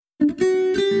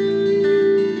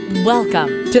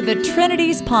Welcome to the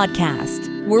Trinities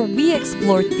Podcast, where we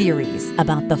explore theories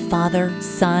about the Father,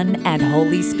 Son, and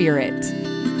Holy Spirit.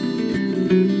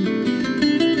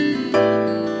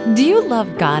 Do you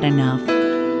love God enough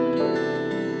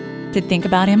to think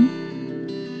about Him?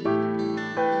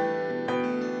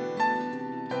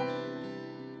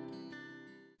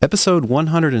 Episode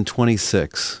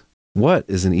 126, What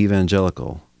is an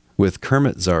Evangelical? With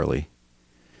Kermit Zarley.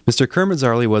 Mr. Kermit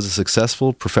Zarley was a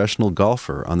successful professional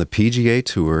golfer on the PGA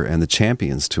Tour and the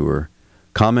Champions Tour.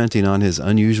 Commenting on his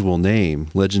unusual name,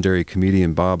 legendary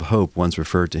comedian Bob Hope once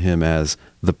referred to him as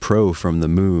the Pro from the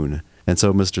Moon, and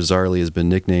so Mr. Zarley has been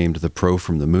nicknamed the Pro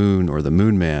from the Moon or the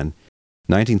Moon Man.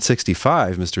 In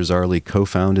 1965, Mr. Zarley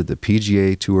co-founded the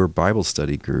PGA Tour Bible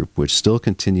Study Group, which still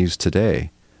continues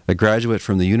today. A graduate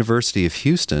from the University of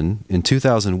Houston, in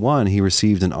 2001 he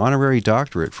received an honorary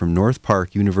doctorate from North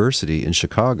Park University in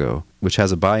Chicago, which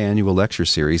has a biannual lecture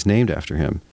series named after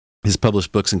him. His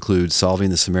published books include Solving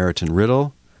the Samaritan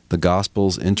Riddle, The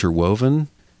Gospels Interwoven,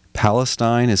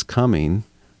 Palestine is Coming,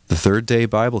 The Third Day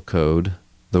Bible Code,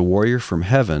 The Warrior from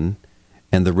Heaven,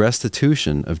 and The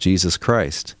Restitution of Jesus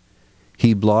Christ.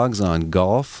 He blogs on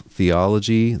golf,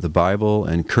 theology, the Bible,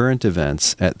 and current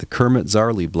events at the Kermit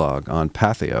Zarley blog on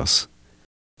Patheos.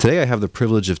 Today I have the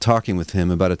privilege of talking with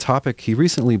him about a topic he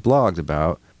recently blogged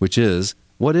about, which is,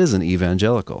 what is an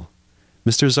evangelical?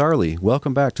 Mr. Zarley,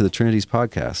 welcome back to the Trinities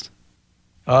Podcast.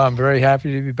 I'm very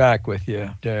happy to be back with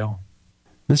you, Dale.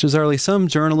 Mr. Zarley, some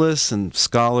journalists and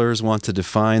scholars want to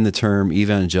define the term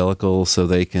evangelical so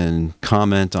they can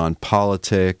comment on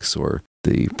politics or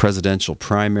the presidential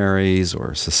primaries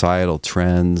or societal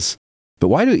trends. But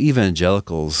why do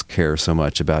evangelicals care so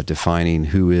much about defining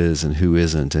who is and who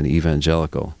isn't an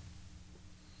evangelical?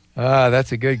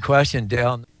 That's a good question,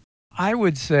 Dale. I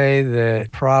would say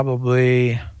that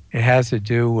probably it has to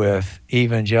do with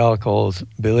evangelicals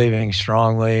believing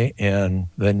strongly in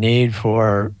the need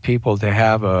for people to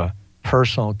have a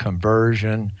personal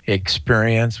conversion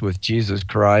experience with Jesus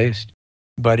Christ.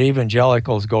 But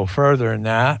evangelicals go further than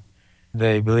that.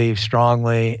 They believe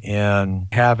strongly in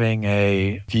having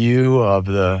a view of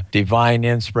the divine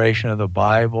inspiration of the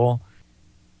Bible.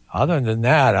 Other than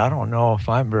that, I don't know if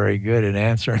I'm very good at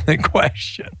answering the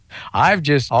question. I've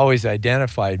just always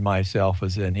identified myself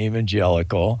as an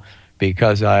evangelical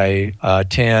because I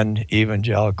attend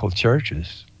evangelical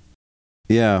churches.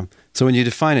 Yeah. So when you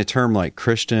define a term like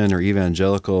Christian or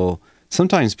evangelical,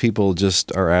 sometimes people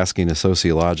just are asking a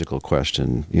sociological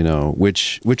question,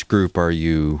 which group are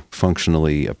you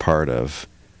functionally a part of?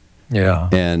 Yeah.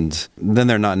 And then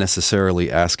they're not necessarily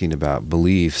asking about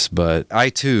beliefs, but I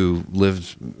too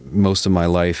lived most of my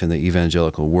life in the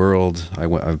evangelical world.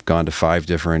 I've gone to 5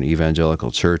 different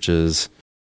evangelical churches.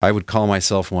 I would call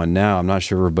myself one now. I'm not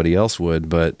sure everybody else would,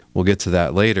 but we'll get to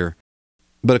that later.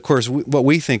 But of course, what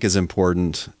we think is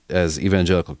important as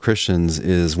evangelical Christians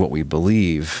is what we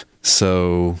believe.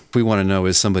 So if we want to know,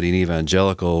 is somebody an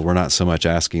evangelical, we're not so much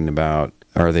asking about,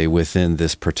 are they within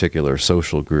this particular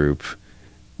social group?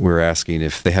 We're asking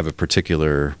if they have a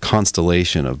particular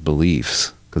constellation of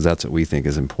beliefs, because that's what we think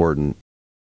is important.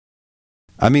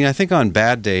 I mean, I think on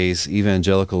bad days,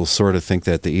 evangelicals sort of think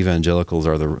that the evangelicals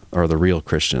are the real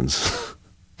Christians,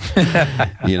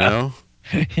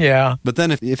 Yeah. But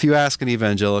then if you ask an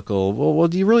evangelical, well,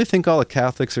 do you really think all the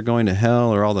Catholics are going to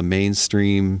hell or all the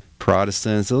mainstream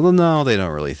Protestants? Well, no, they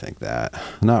don't really think that.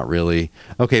 Not really.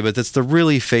 Okay, but it's the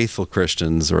really faithful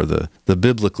Christians or the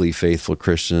biblically faithful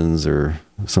Christians or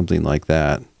something like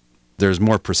that. There's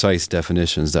more precise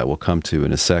definitions that we'll come to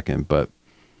in a second, but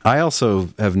I also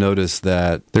have noticed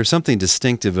that there's something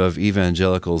distinctive of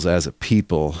evangelicals as a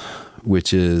people,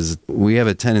 which is we have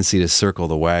a tendency to circle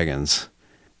the wagons.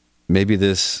 Maybe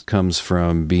this comes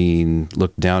from being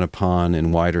looked down upon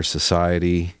in wider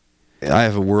society. I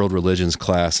have a world religions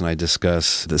class, and I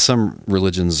discuss that some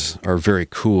religions are very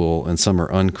cool and some are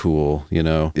uncool.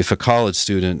 If a college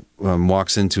student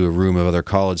walks into a room of other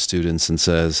college students and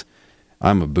says,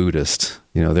 I'm a Buddhist,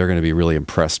 they're going to be really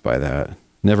impressed by that.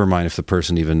 Never mind if the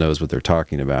person even knows what they're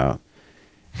talking about.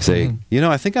 Say,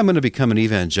 I think I'm going to become an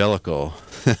evangelical.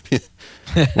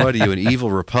 What are you, an evil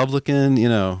Republican?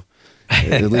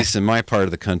 At least in my part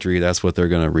of the country, that's what they're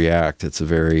going to react. It's a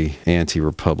very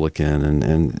anti-Republican and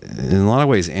in a lot of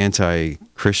ways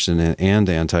anti-Christian and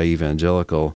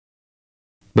anti-evangelical.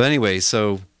 But anyway,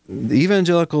 so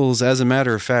evangelicals, as a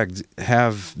matter of fact,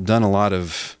 have done a lot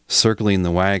of circling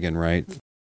the wagon, right?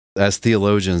 As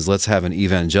theologians, let's have an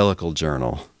evangelical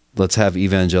journal. Let's have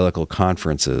evangelical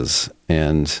conferences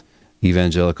and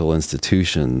evangelical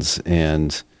institutions.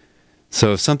 And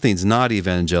so if something's not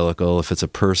evangelical, if it's a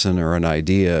person or an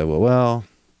idea, well,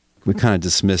 we kind of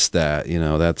dismiss that,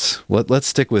 let's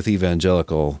stick with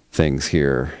evangelical things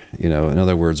here, in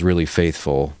other words, really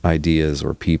faithful ideas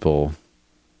or people.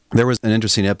 There was an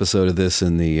interesting episode of this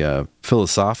in the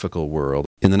philosophical world.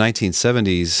 In the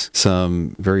 1970s,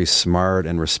 some very smart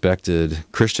and respected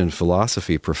Christian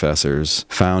philosophy professors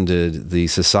founded the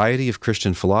Society of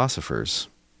Christian Philosophers.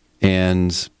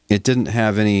 And it didn't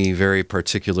have any very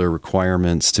particular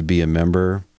requirements to be a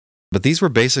member. But these were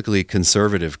basically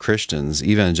conservative Christians.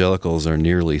 Evangelicals are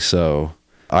nearly so.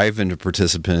 I've been a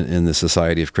participant in the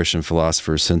Society of Christian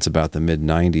Philosophers since about the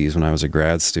mid-90s when I was a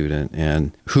grad student.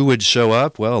 And who would show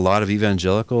up? Well, a lot of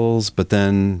evangelicals, but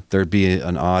then there'd be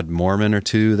an odd Mormon or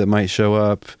two that might show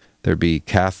up. There'd be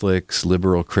Catholics,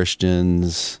 liberal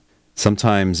Christians.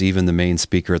 Sometimes even the main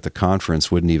speaker at the conference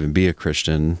wouldn't even be a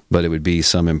Christian, but it would be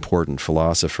some important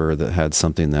philosopher that had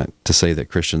something to say that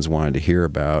Christians wanted to hear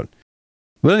about.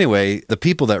 But anyway, the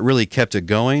people that really kept it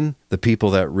going, the people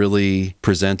that really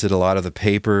presented a lot of the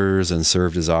papers and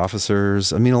served as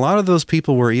officers, a lot of those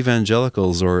people were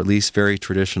evangelicals or at least very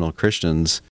traditional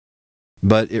Christians.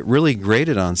 But it really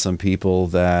grated on some people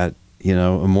that,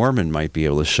 a Mormon might be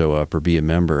able to show up or be a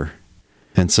member.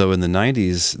 And so in the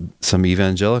 90s, some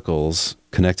evangelicals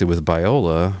connected with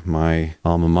Biola, my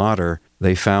alma mater,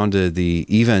 they founded the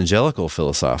Evangelical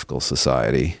Philosophical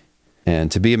Society.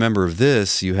 And to be a member of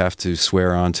this, you have to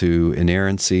swear onto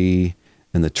inerrancy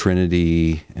and the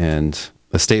Trinity and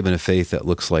a statement of faith that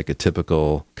looks like a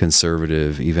typical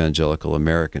conservative evangelical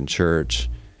American church.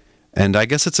 And I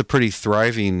guess it's a pretty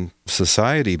thriving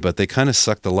society, but they kind of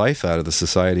sucked the life out of the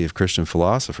Society of Christian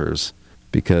Philosophers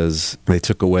because they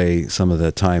took away some of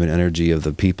the time and energy of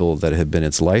the people that had been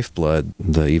its lifeblood,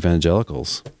 the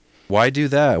evangelicals. Why do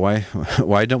that?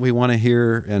 Why don't we want to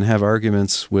hear and have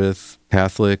arguments with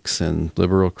Catholics and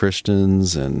liberal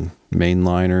Christians and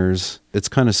mainliners? It's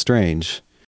kind of strange.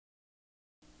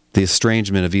 The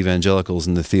estrangement of evangelicals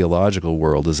in the theological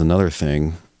world is another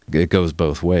thing. It goes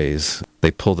both ways.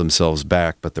 They pull themselves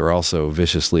back, but they're also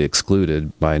viciously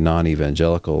excluded by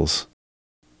non-evangelicals.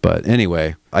 But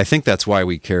anyway, I think that's why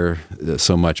we care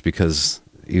so much, because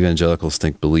evangelicals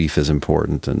think belief is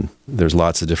important, and there's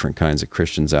lots of different kinds of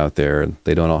Christians out there, and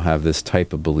they don't all have this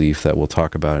type of belief that we'll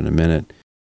talk about in a minute.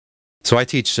 So I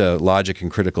teach logic and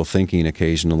critical thinking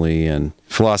occasionally, and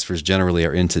philosophers generally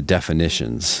are into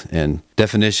definitions, and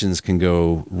definitions can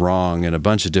go wrong in a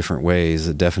bunch of different ways.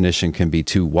 A definition can be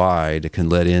too wide. It can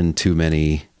let in too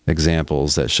many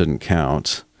examples that shouldn't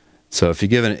count. So if you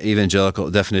give an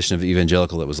evangelical definition of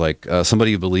evangelical that was like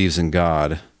somebody who believes in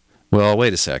God, well,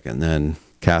 wait a second, then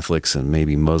Catholics and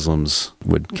maybe Muslims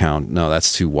would count. No,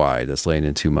 that's too wide. That's laying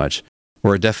in too much.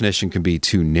 Or a definition can be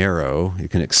too narrow.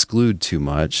 It can exclude too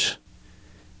much.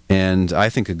 And I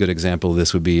think a good example of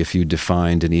this would be if you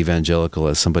defined an evangelical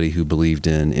as somebody who believed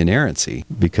in inerrancy.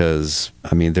 Because,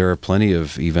 there are plenty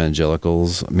of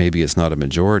evangelicals, maybe it's not a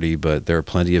majority, but there are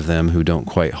plenty of them who don't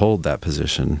quite hold that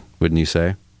position, wouldn't you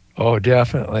say? Oh,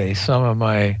 definitely. Some of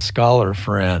my scholar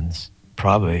friends,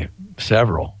 probably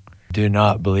several, do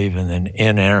not believe in the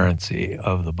inerrancy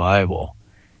of the Bible.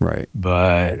 Right.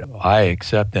 But I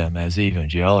accept them as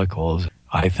evangelicals.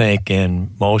 I think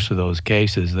in most of those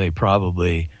cases, they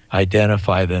probably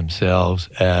identify themselves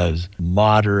as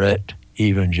moderate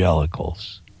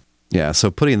evangelicals. Yeah,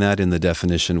 so putting that in the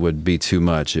definition would be too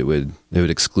much. It would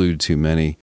exclude too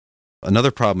many. Another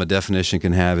problem a definition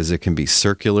can have is it can be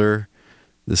circular.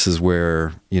 This is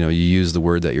where, you use the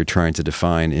word that you're trying to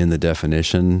define in the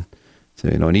definition. So,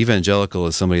 an evangelical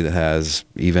is somebody that has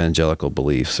evangelical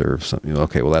beliefs or something.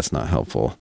 Okay, well, that's not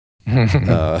helpful.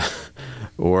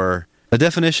 Or a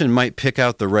definition might pick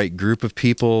out the right group of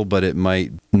people, but it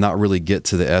might not really get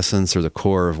to the essence or the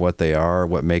core of what they are,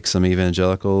 what makes them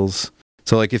evangelicals.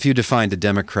 So, like, if you defined a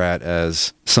Democrat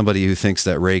as somebody who thinks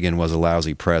that Reagan was a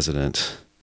lousy president,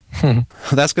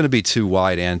 that's going to be too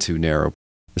wide and too narrow.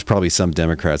 There's probably some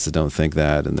Democrats that don't think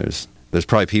that, and there's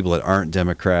probably people that aren't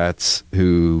Democrats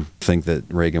who think that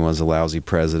Reagan was a lousy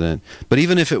president. But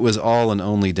even if it was all and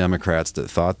only Democrats that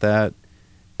thought that,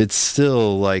 it's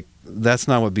still like, that's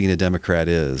not what being a Democrat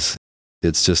is.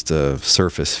 It's just a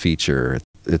surface feature.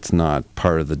 It's not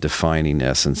part of the defining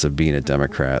essence of being a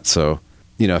Democrat. So,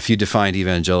 if you defined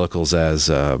evangelicals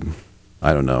as,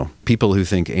 people who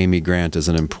think Amy Grant is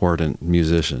an important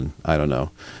musician,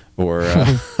 or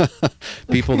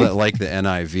people that like the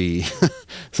NIV,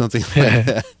 something like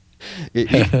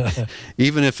that.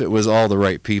 Even if it was all the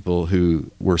right people who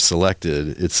were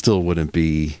selected, it still wouldn't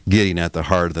be getting at the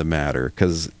heart of the matter,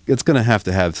 because it's going to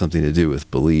have something to do with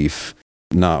belief,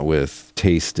 not with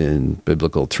taste in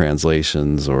biblical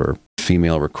translations or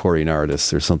female recording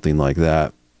artists or something like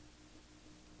that.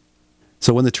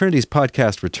 So when the Trinities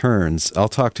podcast returns, I'll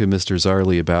talk to Mr.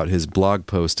 Zarley about his blog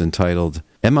post entitled,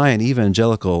 "Am I an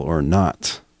Evangelical or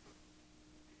Not?"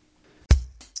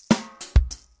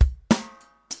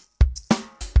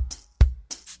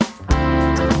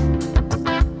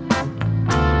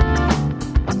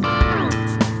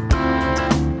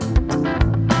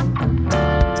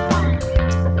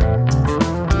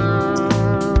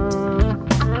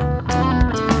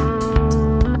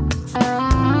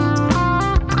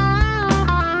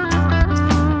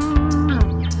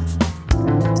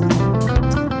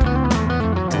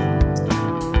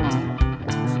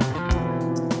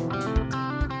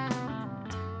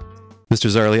 Mr.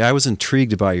 Zarley, I was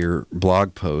intrigued by your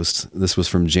blog post. This was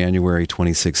from January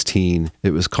 2016.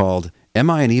 It was called, "Am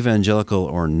I an Evangelical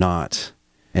or Not?"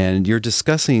 And you're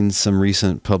discussing some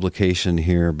recent publication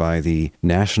here by the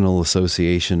National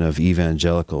Association of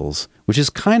Evangelicals, which is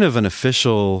kind of an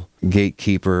official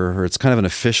gatekeeper, or it's kind of an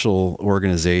official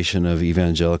organization of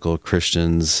evangelical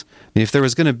Christians. I mean, if there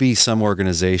was going to be some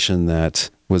organization that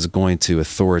was going to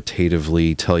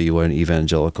authoritatively tell you what an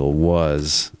evangelical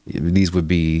was, these would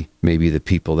be maybe the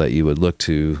people that you would look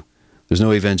to. There's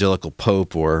no evangelical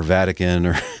pope or Vatican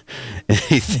or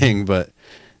anything, but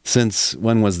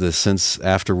when was this? Since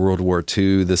after World War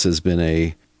II, this has been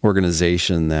a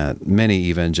organization that many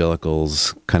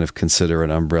evangelicals kind of consider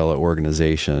an umbrella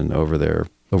organization over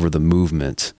the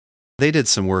movement. They did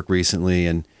some work recently,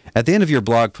 and at the end of your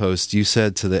blog post, you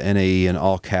said to the NAE in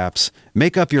all caps,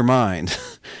 "Make up your mind,"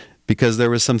 because there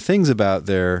was some things about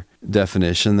their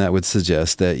definition that would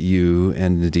suggest that you,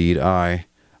 and indeed I,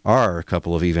 are a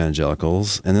couple of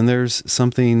evangelicals, and then there's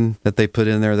something that they put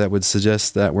in there that would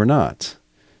suggest that we're not.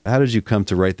 How did you come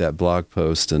to write that blog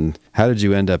post, and how did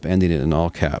you end up ending it in all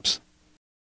caps?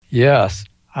 Yes,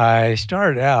 I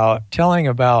started out telling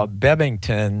about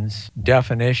Bebbington's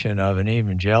definition of an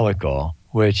evangelical,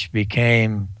 which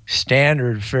became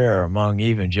standard fare among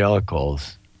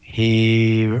evangelicals.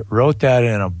 He wrote that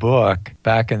in a book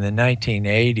back in the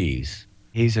 1980s.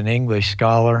 He's an English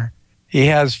scholar. He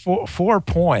has four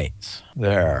points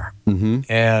there. Mm-hmm.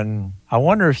 And I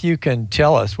wonder if you can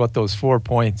tell us what those 4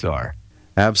 points are.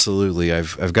 Absolutely.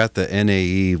 I've got the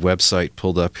NAE website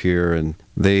pulled up here, and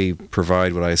they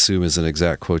provide what I assume is an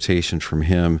exact quotation from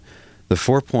him. The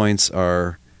 4 points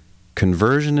are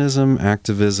conversionism,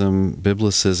 activism,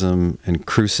 biblicism, and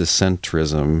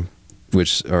crucicentrism,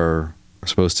 which are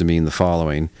supposed to mean the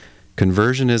following.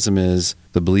 Conversionism is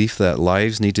the belief that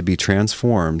lives need to be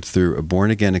transformed through a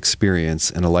born-again experience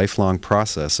and a lifelong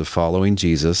process of following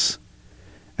Jesus.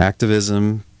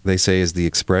 Activism, they say, is the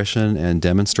expression and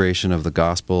demonstration of the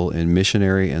gospel in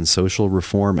missionary and social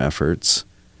reform efforts.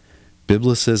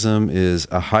 Biblicism is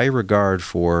a high regard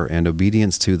for and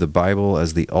obedience to the Bible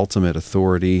as the ultimate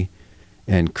authority.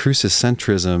 And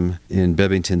crucicentrism, in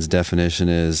Bebbington's definition,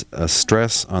 is a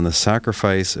stress on the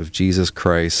sacrifice of Jesus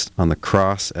Christ on the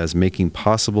cross as making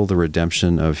possible the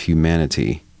redemption of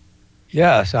humanity.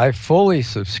 Yes, I fully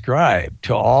subscribe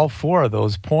to all 4 of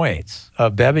those points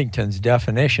of Bebbington's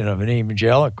definition of an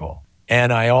evangelical,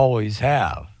 and I always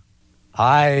have.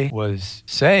 I was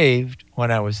saved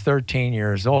when I was 13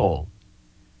 years old.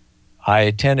 I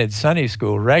attended Sunday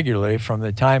school regularly from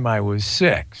the time I was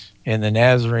 6 in the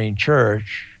Nazarene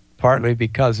church, partly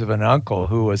because of an uncle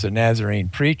who was a Nazarene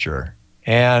preacher.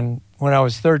 And when I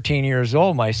was 13 years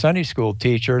old, my Sunday school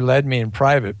teacher led me in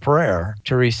private prayer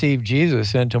to receive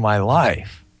Jesus into my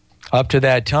life. Up to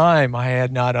that time, I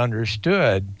had not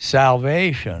understood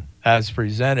salvation as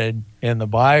presented in the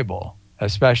Bible,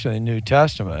 especially in the New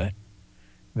Testament,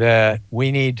 that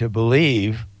we need to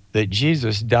believe that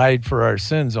Jesus died for our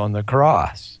sins on the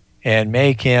cross and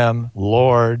make him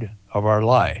Lord of our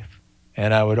life.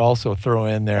 And I would also throw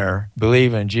in there,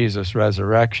 believe in Jesus'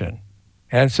 resurrection.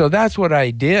 And so that's what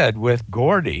I did with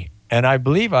Gordy. And I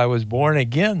believe I was born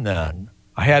again then.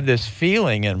 I had this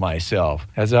feeling in myself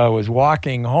as I was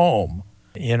walking home,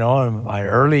 in my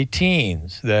early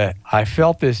teens, that I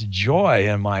felt this joy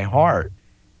in my heart.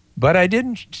 But I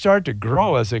didn't start to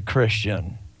grow as a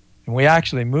Christian. And we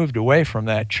actually moved away from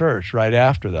that church right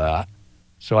after that.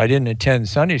 So I didn't attend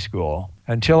Sunday school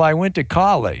until I went to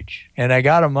college. And I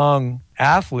got among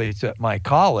athletes at my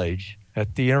college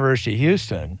at the University of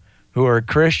Houston who are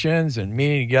Christians and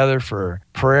meeting together for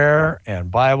prayer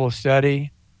and Bible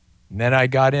study. And then I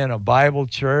got in a Bible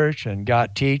church and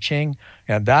got teaching.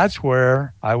 And that's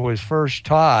where I was first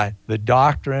taught the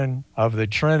doctrine of the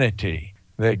Trinity,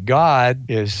 that God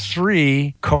is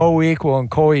 3 co-equal and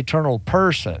co-eternal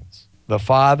persons, the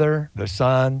Father, the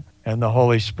Son, and the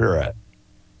Holy Spirit,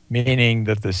 meaning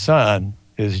that the Son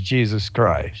is Jesus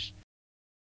Christ.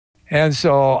 And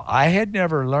so I had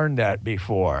never learned that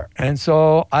before. And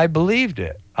so I believed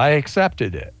it. I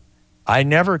accepted it. I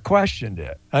never questioned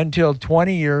it until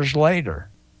 20 years later.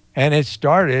 And it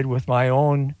started with my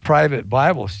own private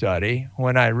Bible study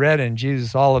when I read in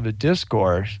Jesus' Olivet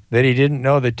Discourse that he didn't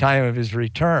know the time of his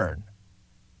return.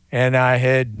 And I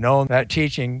had known that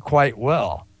teaching quite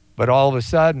well. But all of a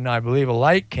sudden, I believe a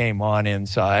light came on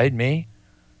inside me.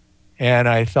 And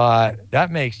I thought,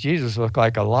 that makes Jesus look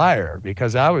like a liar,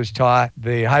 because I was taught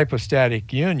the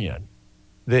hypostatic union,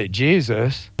 that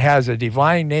Jesus has a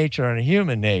divine nature and a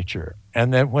human nature.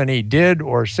 And that when he did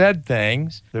or said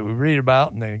things that we read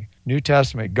about in the New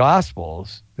Testament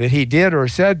Gospels, that he did or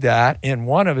said that in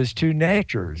one of his two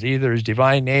natures, either his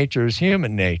divine nature or his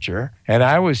human nature. And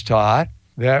I was taught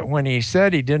that when he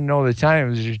said he didn't know the time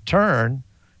of his return,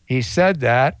 he said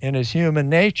that in his human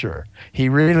nature. He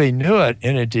really knew it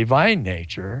in a divine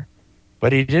nature,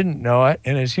 but he didn't know it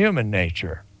in his human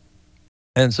nature.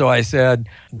 And so I said,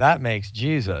 that makes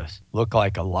Jesus look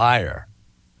like a liar.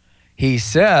 He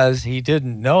says he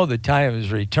didn't know the time of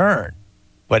his return,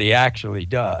 but he actually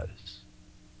does.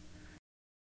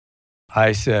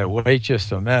 I said, wait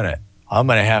just a minute. I'm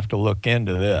going to have to look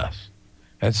into this.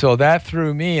 And so that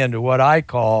threw me into what I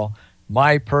call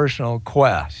my personal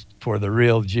quest for the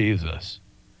real Jesus.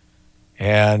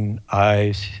 And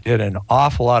I did an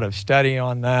awful lot of study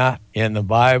on that in the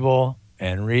Bible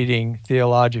and reading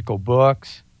theological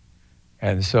books.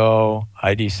 And so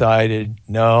I decided,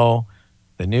 no,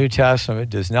 the New Testament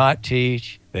does not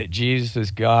teach that Jesus is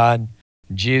God.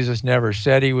 Jesus never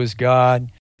said he was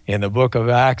God. In the book of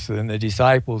Acts, when the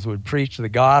disciples would preach the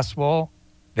gospel,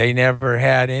 they never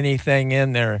had anything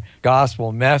in their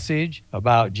gospel message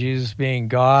about Jesus being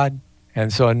God.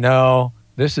 And so, no,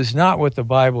 this is not what the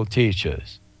Bible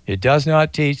teaches. It does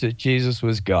not teach that Jesus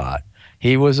was God.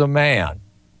 He was a man,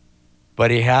 but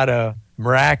he had a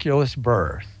miraculous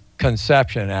birth,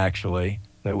 conception actually,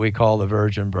 that we call the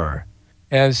virgin birth.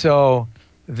 And so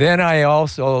then I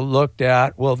also looked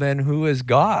at, well, then who is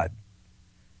God?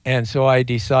 And so I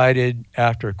decided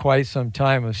after quite some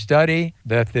time of study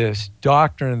that this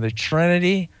doctrine of the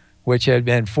Trinity, which had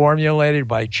been formulated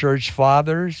by church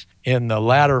fathers in the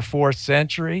latter 4th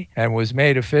century and was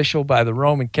made official by the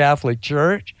Roman Catholic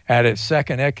Church at its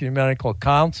Second Ecumenical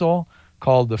Council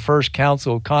called the First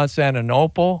Council of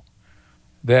Constantinople,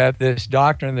 that this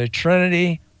doctrine of the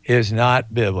Trinity is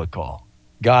not biblical.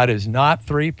 God is not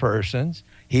three persons.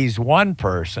 He's one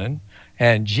person,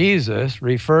 and Jesus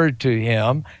referred to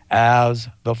him as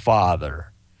the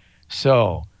Father.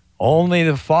 So only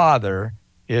the Father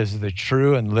is the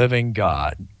true and living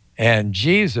God. And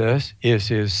Jesus is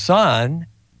his Son,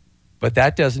 but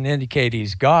that doesn't indicate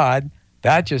he's God.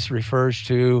 That just refers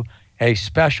to a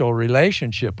special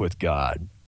relationship with God.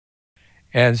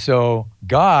 And so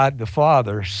God, the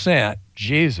Father, sent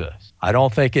Jesus. I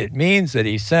don't think it means that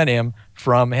he sent him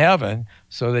from heaven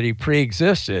so that he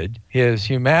pre-existed his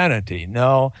humanity.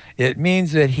 No, it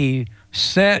means that he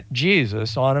sent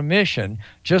Jesus on a mission,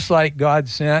 just like God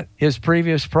sent his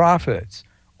previous prophets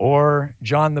or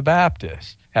John the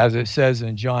Baptist, as it says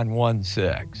in John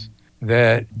 1:6,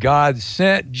 that God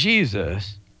sent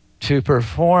Jesus to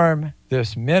perform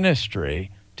this ministry,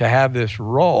 to have this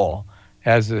role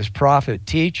as this prophet,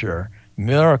 teacher,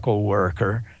 miracle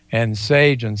worker, and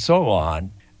sage, and so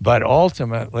on, but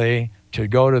ultimately to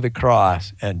go to the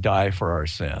cross and die for our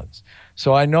sins.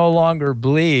 So I no longer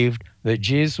believed that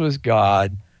Jesus was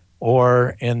God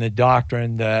or in the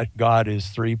doctrine that God is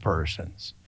three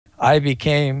persons. I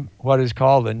became what is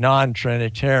called a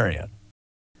non-Trinitarian.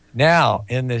 Now,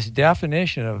 in this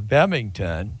definition of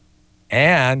Bebington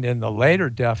and in the later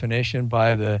definition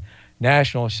by the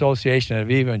National Association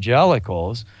of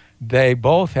Evangelicals, they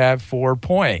both have 4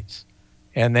 points.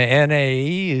 And the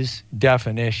NAE's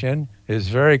definition is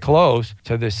very close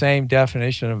to the same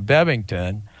definition of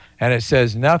Bebington, and it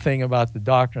says nothing about the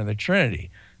doctrine of the Trinity.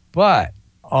 But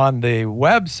on the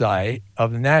website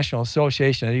of the National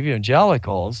Association of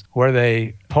Evangelicals, where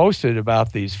they posted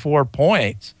about these 4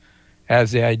 points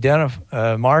as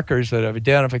the markers of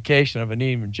identification of an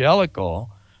evangelical,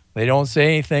 they don't say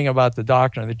anything about the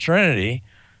doctrine of the Trinity.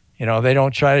 You know, they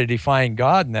don't try to define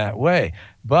God in that way.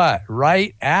 But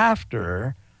right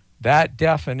after that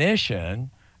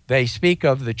definition, they speak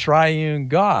of the triune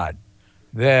God,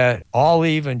 that all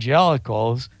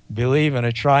evangelicals believe in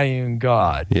a triune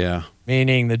God. Yeah.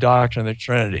 Meaning the doctrine of the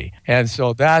Trinity. And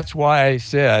so that's why I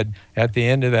said at the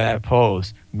end of that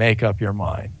post, make up your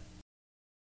mind.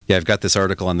 Yeah, I've got this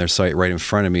article on their site right in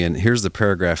front of me, and here's the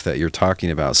paragraph that you're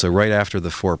talking about. So right after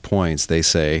the 4 points, they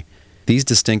say, these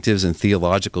distinctives and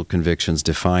theological convictions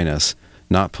define us,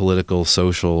 not political,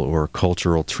 social, or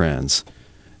cultural trends.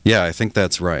 Yeah, I think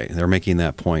that's right. They're making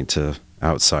that point to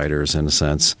outsiders in a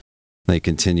sense. They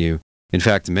continue. In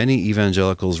fact, many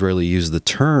evangelicals rarely use the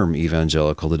term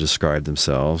evangelical to describe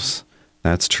themselves.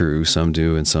 That's true. Some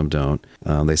do and some don't.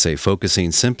 They say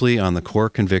focusing simply on the core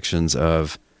convictions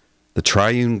of the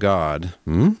triune God,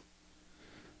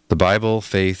 the Bible,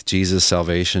 faith, Jesus,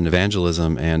 salvation,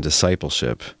 evangelism, and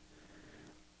discipleship.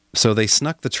 So they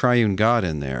snuck the triune God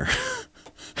in there.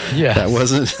 Yeah. That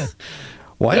wasn't...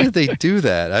 Why did they do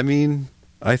that? I mean,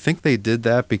 I think they did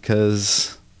that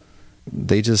because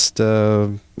they just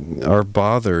are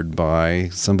bothered by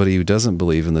somebody who doesn't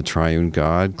believe in the triune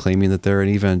God claiming that they're an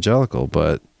evangelical.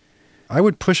 But I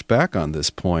would push back on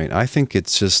this point. I think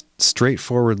it's just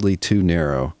straightforwardly too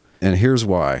narrow. And here's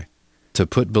why. To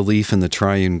put belief in the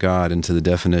triune God into the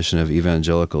definition of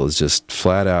evangelical is just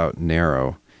flat out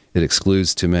narrow. It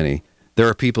excludes too many. There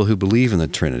are people who believe in the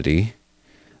Trinity.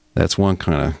 That's one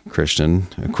kind of Christian.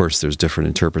 Of course, there's different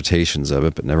interpretations of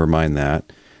it, but never mind that.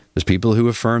 There's people who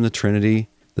affirm the Trinity,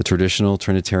 the traditional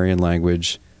Trinitarian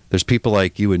language. There's people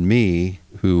like you and me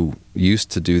who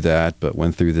used to do that, but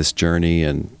went through this journey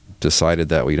and decided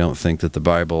that we don't think that the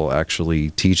Bible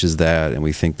actually teaches that, and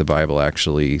we think the Bible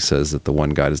actually says that the one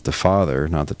God is the Father,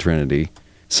 not the Trinity.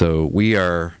 So we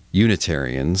are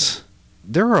Unitarians.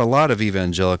 There are a lot of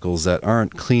evangelicals that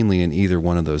aren't cleanly in either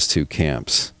one of those two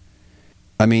camps.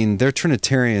 I mean, they're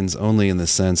Trinitarians only in the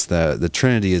sense that the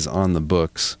Trinity is on the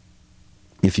books.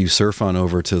 If you surf on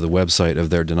over to the website of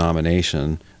their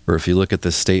denomination, or if you look at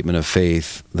the statement of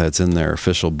faith that's in their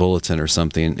official bulletin or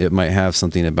something, it might have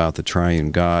something about the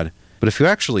triune God. But if you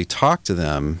actually talk to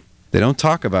them, they don't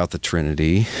talk about the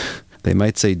Trinity. They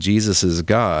might say Jesus is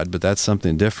God, but that's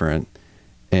something different.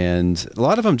 And a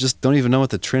lot of them just don't even know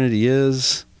what the Trinity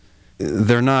is.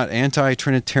 They're not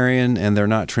anti-Trinitarian and they're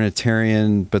not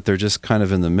Trinitarian, but they're just kind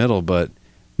of in the middle. But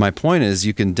my point is,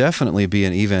 you can definitely be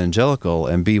an evangelical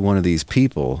and be one of these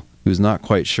people who's not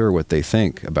quite sure what they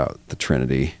think about the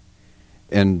Trinity.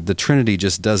 And the Trinity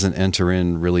just doesn't enter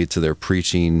in really to their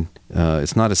preaching.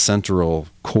 It's not a central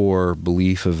core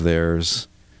belief of theirs.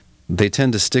 They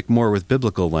tend to stick more with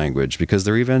biblical language because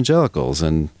they're evangelicals,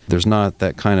 and there's not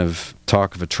that kind of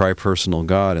talk of a tripersonal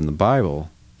God in the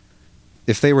Bible.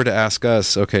 If they were to ask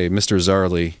us, okay, Mr.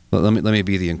 Zarley, let me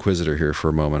be the inquisitor here for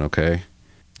a moment, okay?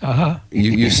 Uh-huh.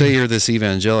 You say you're this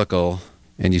evangelical,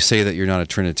 and you say that you're not a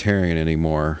Trinitarian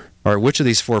anymore. All right, which of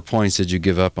these 4 points did you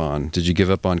give up on? Did you give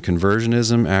up on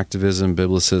conversionism, activism,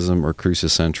 biblicism, or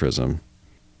crucicentrism?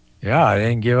 Yeah, I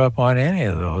didn't give up on any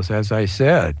of those. As I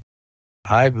said,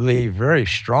 I believe very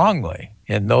strongly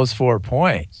in those 4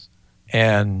 points.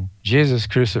 And Jesus'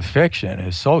 crucifixion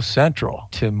is so central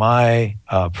to my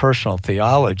personal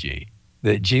theology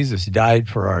that Jesus died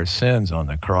for our sins on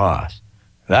the cross.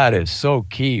 That is so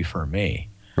key for me.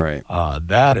 Right.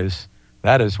 That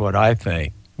is what I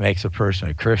think makes a person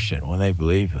a Christian, when they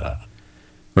believe that.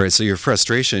 Right, so your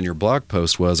frustration in your blog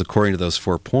post was, according to those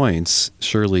 4 points,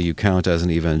 surely you count as an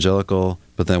evangelical,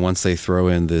 but then once they throw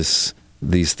in these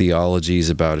theologies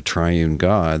about a triune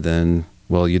God, then,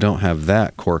 well, you don't have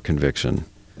that core conviction.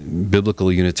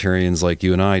 Biblical Unitarians like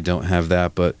you and I don't have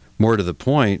that, but more to the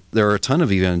point, there are a ton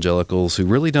of evangelicals who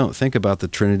really don't think about the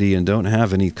Trinity and don't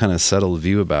have any kind of settled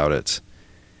view about it.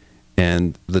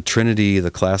 And the Trinity, the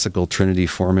classical Trinity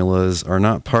formulas, are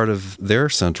not part of their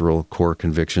central core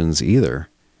convictions either.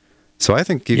 So I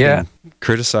think you can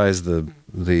criticize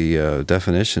the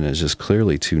definition as just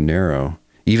clearly too narrow,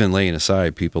 even laying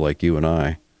aside people like you and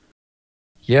I.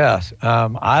 Yes,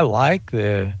 I like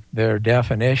their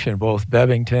definition, both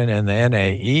Bebbington and the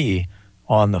NAE,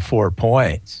 on the 4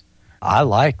 points. I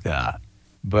like that.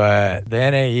 But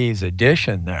the NAE's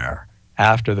addition there,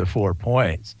 after the 4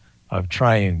 points of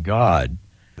triune God,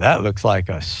 that looks like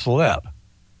a slip.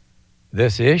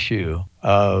 This issue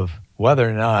of whether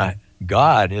or not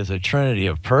God is a trinity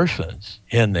of persons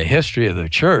in the history of the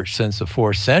church since the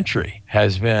 4th century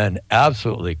has been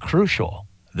absolutely crucial.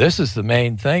 This is the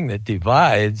main thing that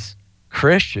divides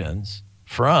Christians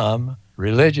from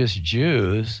religious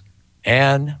Jews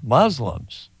and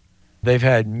Muslims. They've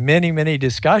had many, many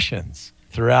discussions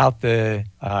throughout the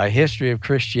history of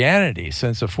Christianity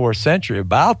since the 4th century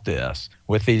about this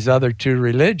with these other 2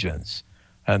 religions.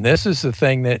 And this is the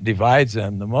thing that divides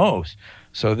them the most.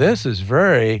 So this is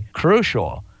very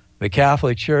crucial. The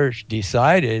Catholic Church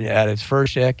decided at its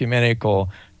first ecumenical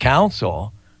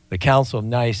council, the Council of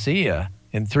Nicaea,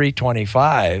 in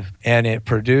 325, and it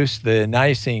produced the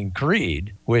Nicene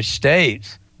Creed, which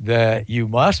states that you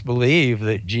must believe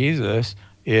that Jesus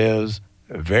is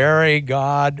very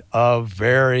God of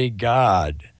very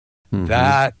God. Mm-hmm.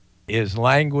 That is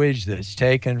language that's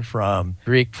taken from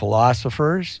Greek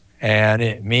philosophers And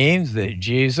it means that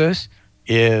Jesus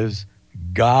is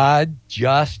God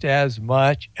just as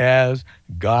much as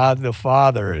God the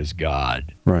Father is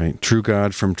God. Right. True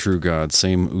God from true God.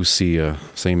 Same ousia,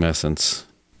 same essence.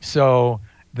 So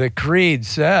the creed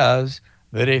says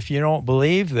that if you don't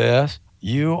believe this,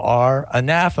 you are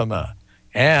anathema.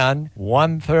 And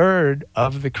 1/3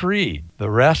 of the creed, the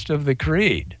rest of the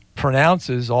creed,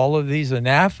 pronounces all of these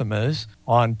anathemas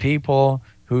on people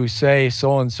who say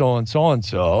so-and-so and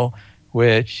so-and-so,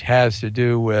 which has to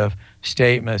do with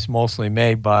statements mostly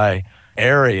made by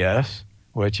Arius,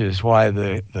 which is why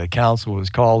the council was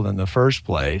called in the first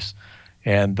place.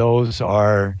 And those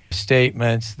are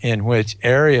statements in which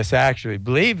Arius actually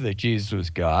believed that Jesus was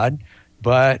God,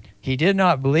 but he did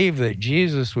not believe that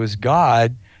Jesus was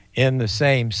God in the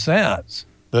same sense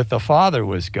that the Father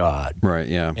was God. Right,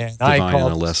 yeah. And Divine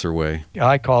in a lesser way.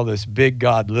 I call this big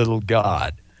God, little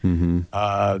God.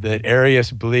 That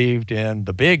Arius believed in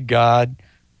the big God,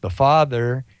 the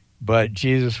Father, but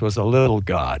Jesus was a little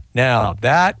God. Now,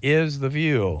 that is the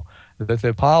view that the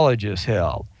apologists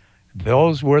held.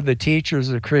 Those were the teachers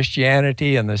of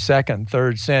Christianity in the 2nd and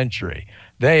 3rd century.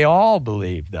 They all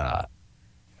believed that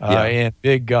in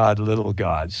big God, little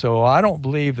God. So I don't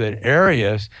believe that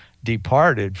Arius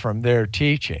departed from their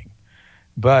teaching.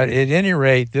 But at any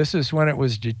rate, this is when it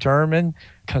was determined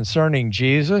concerning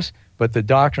Jesus, but the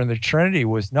doctrine of the Trinity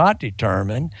was not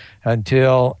determined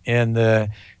until in the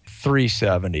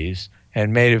 370s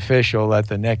and made official at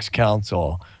the next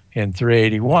council in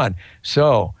 381.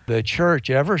 So the church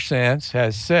ever since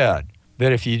has said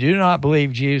that if you do not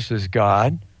believe Jesus is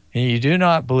God and you do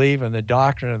not believe in the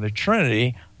doctrine of the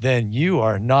Trinity, then you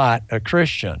are not a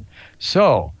Christian.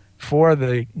 So for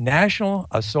the National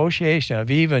Association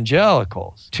of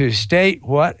Evangelicals to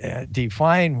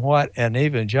define what an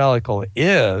evangelical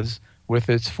is with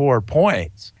its 4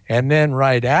 points, and then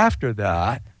right after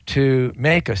that to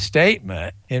make a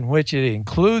statement in which it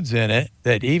includes in it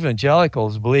that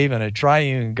evangelicals believe in a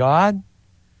triune God,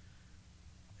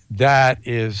 that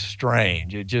is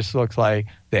strange. It just looks like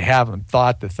they haven't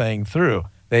thought the thing through.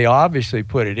 They obviously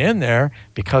put it in there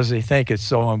because they think it's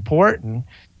so important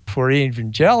for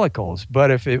evangelicals. But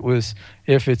if it's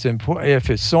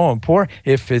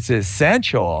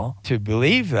essential to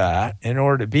believe that in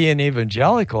order to be an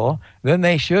evangelical, then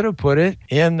they should have put it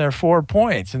in their 4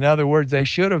 points. In other words, they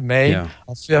should have made a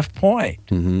 5th point.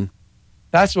 Mm-hmm.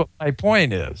 That's what my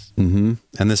point is. Mm-hmm.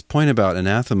 And this point about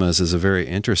anathemas is a very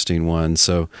interesting one.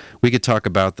 So we could talk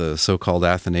about the so-called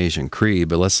Athanasian Creed,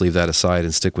 but let's leave that aside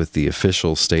and stick with the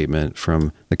official statement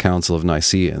from the Council of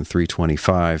Nicaea in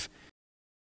 325.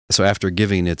 So after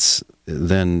giving its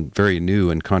then very new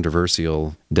and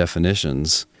controversial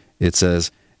definitions, it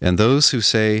says, "And those who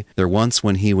say there once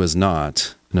when he was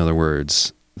not," in other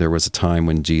words, there was a time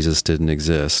when Jesus didn't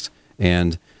exist,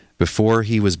 and before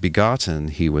he was begotten,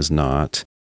 he was not,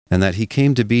 and that he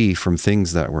came to be from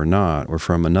things that were not, or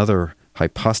from another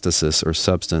hypostasis or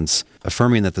substance,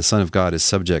 affirming that the Son of God is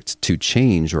subject to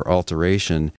change or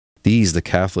alteration, these the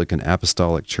Catholic and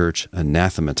Apostolic Church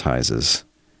anathematizes.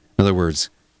 In other words,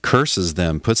 curses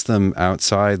them, puts them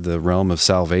outside the realm of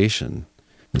salvation.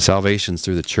 And salvation's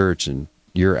through the church, and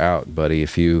you're out, buddy,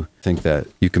 if you think that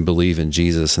you can believe in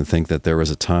Jesus and think that there was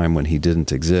a time when he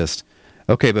didn't exist.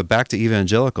 Okay, but back to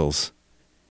evangelicals.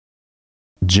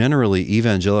 Generally,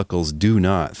 evangelicals do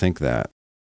not think that.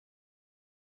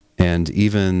 And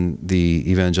even the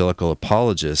evangelical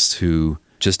apologists who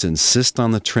just insist on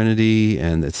the Trinity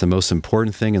and it's the most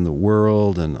important thing in the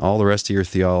world and all the rest of your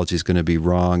theology is going to be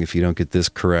wrong if you don't get this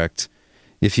correct.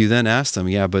 If you then ask them,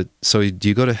 yeah, but so do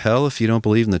you go to hell if you don't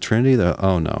believe in the Trinity?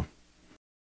 Oh, no.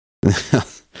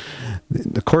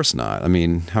 Of course not. I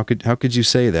mean, how could you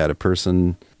say that? A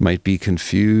person might be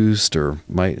confused or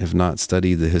might have not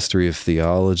studied the history of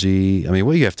theology. I mean,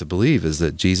 what you have to believe is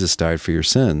that Jesus died for your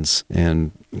sins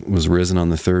and was risen on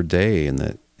the 3rd day and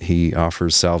that he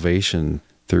offers salvation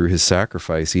through his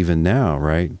sacrifice even now,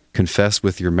 right? Confess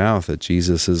with your mouth that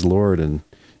Jesus is Lord and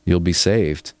you'll be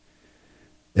saved.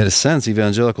 In a sense,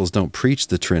 evangelicals don't preach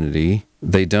the Trinity.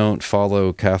 They don't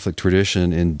follow Catholic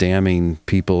tradition in damning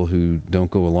people who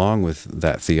don't go along with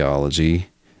that theology.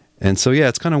 And so, yeah,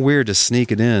 it's kind of weird to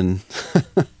sneak it in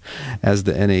as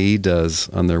the NAE does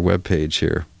on their webpage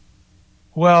here.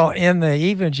 Well, in the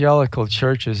evangelical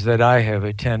churches that I have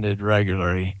attended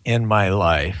regularly in my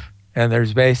life, and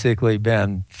there's basically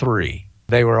been 3.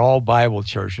 They were all Bible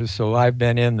churches, so I've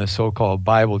been in the so-called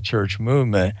Bible church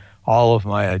movement all of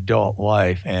my adult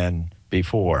life and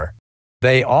before.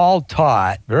 They all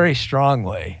taught very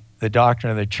strongly the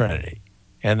doctrine of the Trinity.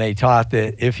 And they taught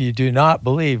that if you do not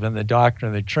believe in the doctrine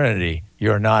of the Trinity,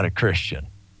 you're not a Christian.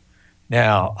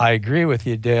 Now, I agree with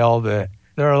you, Dale, that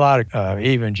there are a lot of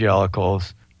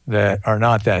evangelicals that are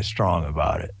not that strong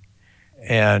about it.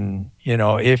 And,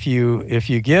 if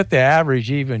you get the average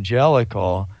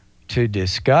evangelical to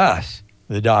discuss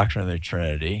the doctrine of the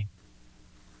Trinity,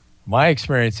 my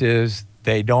experience is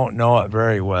they don't know it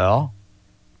very well.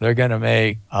 They're going to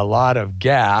make a lot of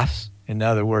gaffes. In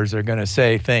other words, they're going to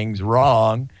say things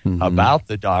wrong about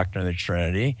the doctrine of the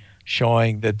Trinity,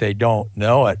 showing that they don't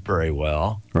know it very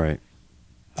well. Right.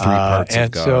 Three parts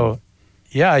of God. So,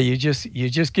 you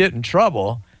just get in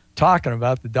trouble talking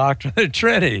about the doctrine of the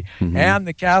Trinity. And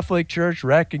the Catholic Church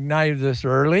recognized this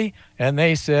early, and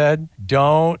they said,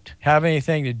 don't have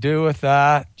anything to do with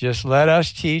that. Just let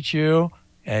us teach you,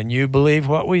 and you believe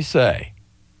what we say.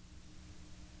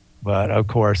 But, of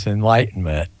course,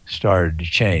 Enlightenment started to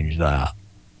change that.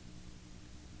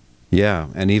 Yeah,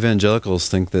 and evangelicals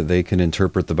think that they can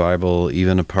interpret the Bible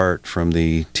even apart from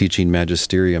the teaching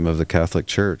magisterium of the Catholic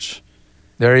Church.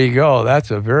 There you go.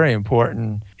 That's a very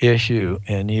important issue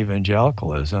in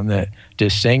evangelicalism that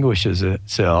distinguishes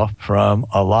itself from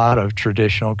a lot of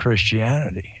traditional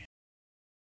Christianity.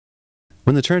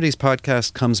 When the Trinities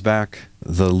podcast comes back,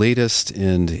 the latest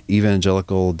in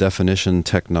evangelical definition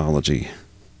technology.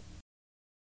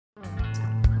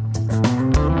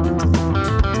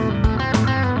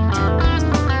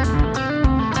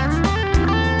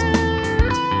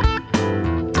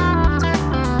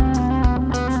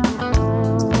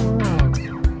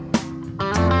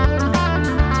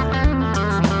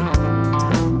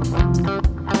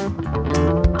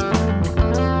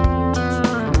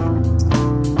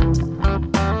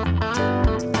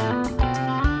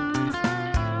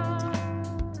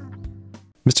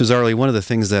 Mr. Zarley, one of the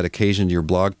things that occasioned your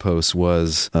blog post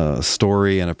was a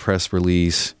story and a press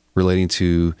release relating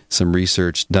to some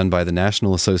research done by the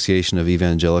National Association of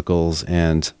Evangelicals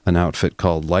and an outfit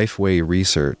called Lifeway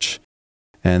Research.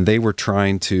 And they were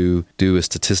trying to do a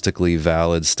statistically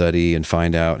valid study and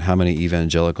find out how many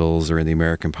evangelicals are in the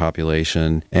American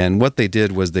population. And what they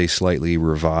did was they slightly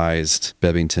revised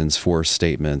Bebbington's 4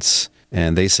 statements.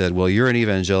 And they said, well, you're an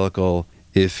evangelical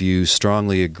if you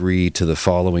strongly agree to the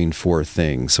following 4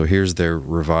 things. So here's their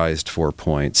revised 4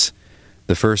 points.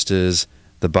 The first is,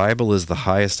 the Bible is the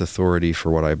highest authority for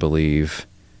what I believe.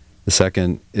 The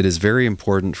second, it is very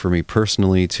important for me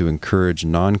personally to encourage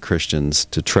non-Christians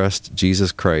to trust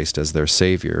Jesus Christ as their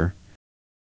Savior.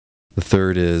 The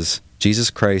third is, Jesus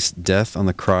Christ's death on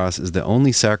the cross is the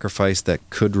only sacrifice that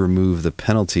could remove the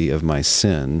penalty of my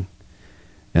sin.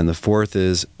 And the fourth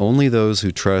is, only those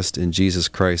who trust in Jesus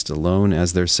Christ alone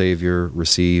as their Savior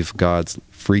receive God's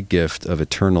free gift of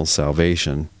eternal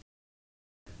salvation.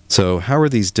 So how are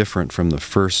these different from the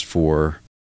first 4?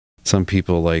 Some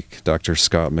people like Dr.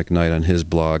 Scott McKnight on his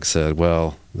blog said,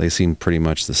 well, they seem pretty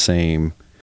much the same.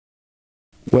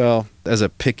 Well, as a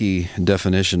picky,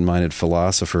 definition-minded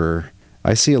philosopher,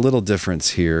 I see a little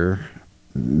difference here.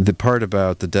 The part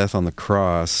about the death on the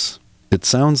cross, it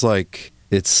sounds like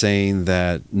it's saying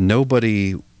that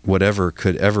nobody, whatever,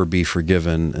 could ever be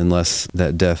forgiven unless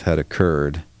that death had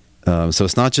occurred. So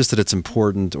it's not just that it's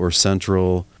important or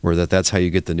central or that that's how you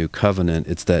get the new covenant.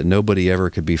 It's that nobody ever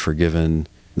could be forgiven.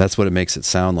 That's what it makes it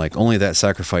sound like. Only that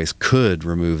sacrifice could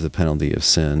remove the penalty of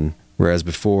sin. Whereas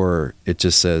before, it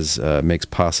just says makes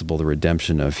possible the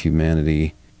redemption of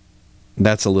humanity.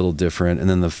 That's a little different. And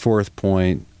then the fourth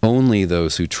point, only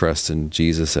those who trust in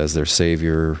Jesus as their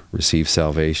Savior receive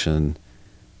salvation.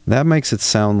 That makes it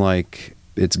sound like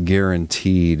it's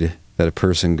guaranteed that a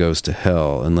person goes to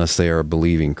hell unless they are a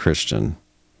believing Christian.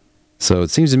 So it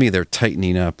seems to me they're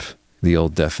tightening up the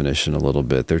old definition a little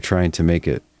bit. They're trying to make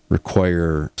it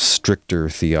require stricter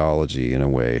theology in a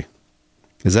way.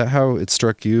 Is that how it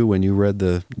struck you when you read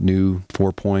the new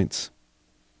 4 points?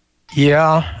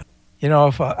 Yeah.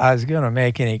 If I was going to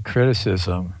make any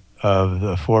criticism of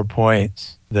the 4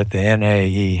 points that the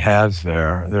NAE has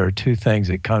there are 2 things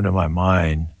that come to my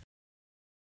mind.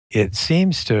 It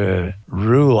seems to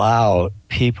rule out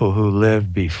people who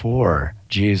lived before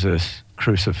Jesus'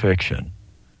 crucifixion.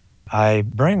 I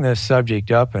bring this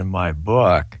subject up in my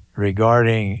book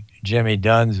regarding Jimmy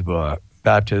Dunn's book,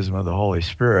 Baptism of the Holy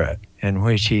Spirit, in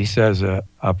which he says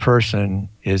a person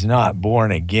is not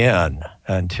born again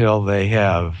until they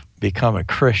have become a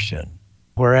Christian.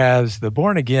 Whereas the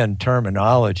born-again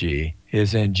terminology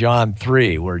is in John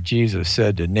 3, where Jesus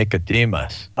said to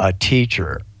Nicodemus, a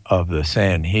teacher of the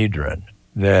Sanhedrin,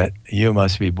 that you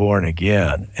must be born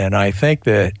again. And I think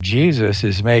that Jesus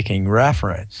is making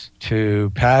reference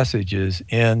to passages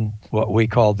in what we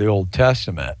call the Old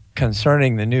Testament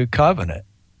concerning the new covenant,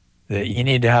 that you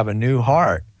need to have a new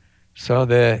heart So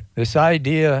this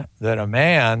idea that a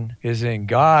man is in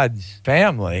God's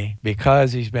family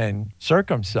because he's been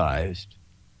circumcised,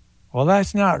 well,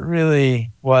 that's not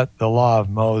really what the law of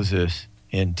Moses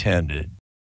intended.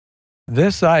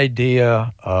 This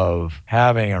idea of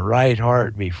having a right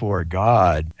heart before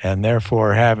God and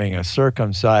therefore having a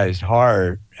circumcised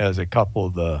heart, as a couple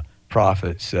of the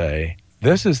prophets say,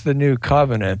 this is the new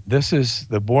covenant. This is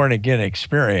the born-again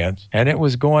experience, and it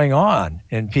was going on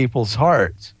in people's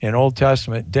hearts in Old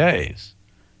Testament days.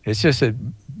 It's just that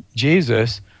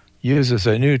Jesus uses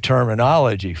a new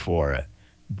terminology for it,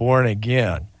 born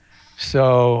again.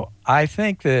 So I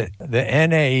think that the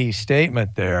NAE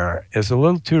statement there is a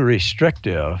little too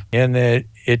restrictive in that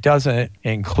it doesn't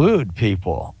include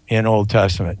people in Old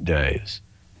Testament days.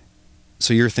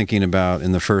 So you're thinking about,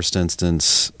 in the first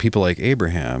instance, people like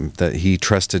Abraham, that he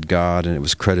trusted God and it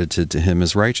was credited to him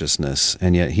as righteousness,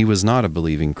 and yet he was not a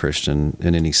believing Christian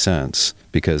in any sense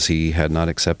because he had not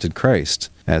accepted Christ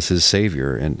as his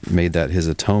Savior and made that his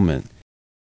atonement.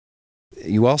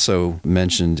 You also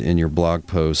mentioned in your blog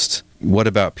post, what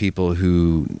about people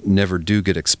who never do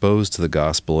get exposed to the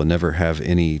gospel and never have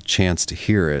any chance to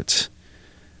hear it?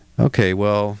 Okay,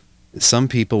 well, some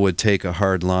people would take a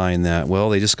hard line that, well,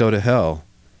 they just go to hell.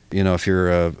 You know, if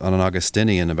you're an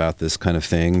Augustinian about this kind of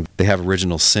thing, they have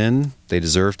original sin, they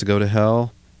deserve to go to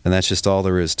hell, and that's just all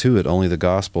there is to it. Only the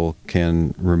gospel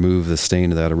can remove the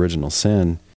stain of that original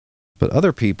sin. But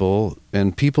other people,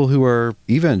 and people who are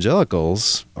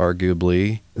evangelicals,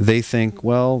 arguably, they think,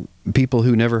 well, people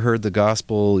who never heard the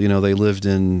gospel, you know, they lived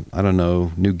in, I don't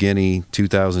know, New Guinea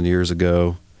 2,000 years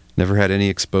ago, never had any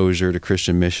exposure to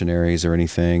Christian missionaries or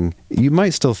anything. You might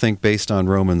still think, based on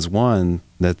Romans 1,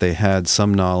 that they had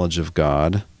some knowledge of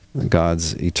God,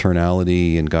 God's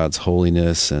eternality and God's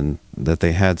holiness, and that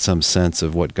they had some sense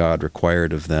of what God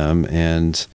required of them.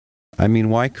 And I mean,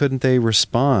 why couldn't they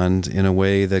respond in a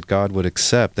way that God would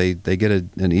accept? They get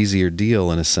an easier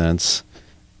deal, in a sense,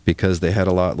 because they had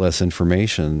a lot less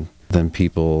information than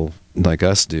people like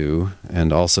us do,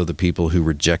 and also the people who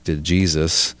rejected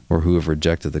Jesus or who have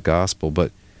rejected the gospel.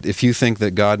 But if you think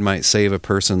that God might save a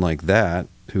person like that,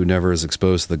 who never is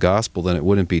exposed to the gospel, then it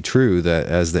wouldn't be true that,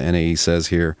 as the NAE says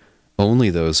here, only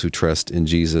those who trust in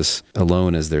Jesus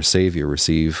alone as their Savior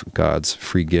receive God's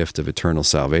free gift of eternal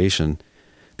salvation.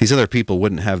 These other people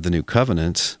wouldn't have the new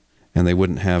covenant, and they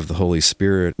wouldn't have the Holy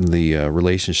Spirit and the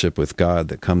relationship with God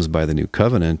that comes by the new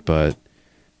covenant, but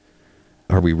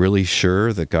are we really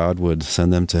sure that God would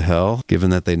send them to hell,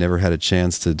 given that they never had a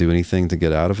chance to do anything to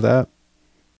get out of that?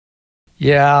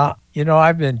 Yeah, you know,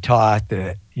 I've been taught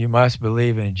that you must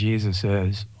believe in Jesus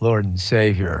as Lord and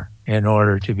Savior in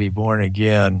order to be born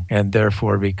again and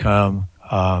therefore become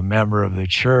a member of the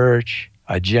church,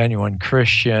 a genuine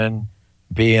Christian,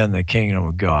 be in the kingdom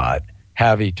of God,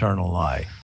 have eternal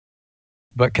life.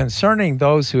 But concerning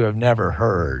those who have never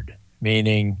heard,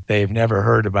 meaning they've never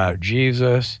heard about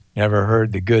Jesus, never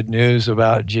heard the good news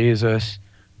about Jesus,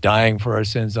 dying for our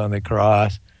sins on the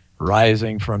cross,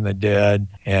 rising from the dead,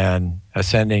 and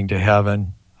ascending to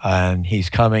heaven, and he's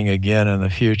coming again in the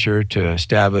future to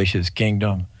establish his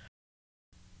kingdom.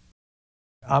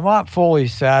 I'm not fully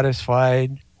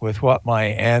satisfied with what my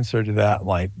answer to that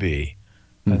might be.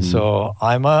 Mm-hmm. And so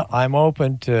I'm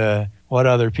open to what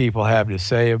other people have to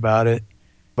say about it.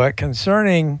 But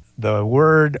concerning the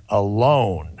word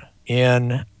alone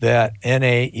in that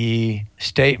NAE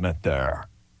statement there,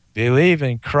 believe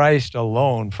in Christ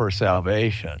alone for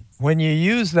salvation. When you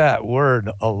use that word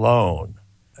alone,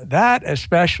 that,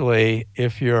 especially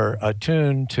if you're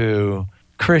attuned to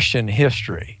Christian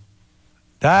history,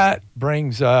 that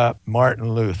brings up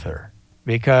Martin Luther.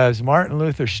 Because Martin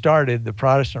Luther started the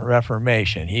Protestant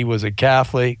Reformation. He was a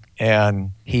Catholic,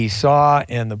 and he saw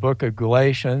in the book of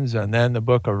Galatians and then the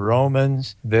book of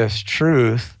Romans this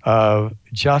truth of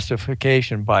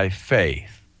justification by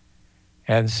faith.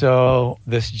 And so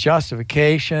this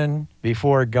justification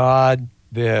before God,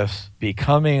 this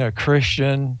becoming a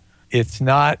Christian, it's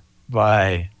not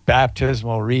by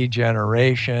baptismal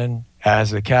regeneration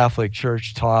as the Catholic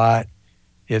Church taught.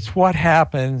 It's what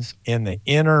happens in the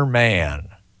inner man.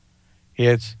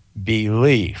 It's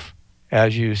belief,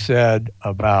 as you said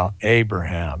about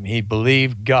Abraham. He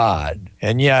believed God,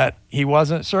 and yet he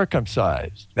wasn't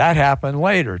circumcised. That happened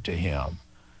later to him.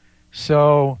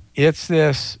 So it's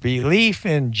this belief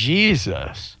in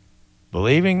Jesus,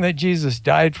 believing that Jesus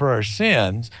died for our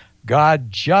sins. God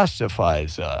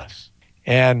justifies us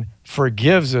and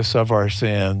forgives us of our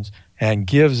sins and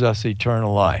gives us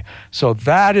eternal life. So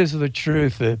that is the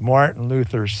truth that Martin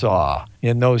Luther saw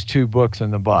in those two books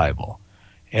in the Bible.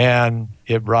 And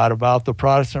it brought about the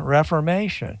Protestant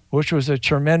Reformation, which was a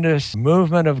tremendous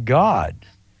movement of God.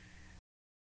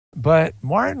 But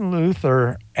Martin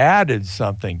Luther added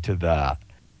something to that.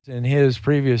 In his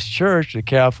previous church, the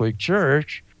Catholic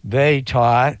Church, they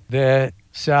taught that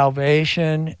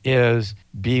salvation is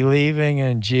believing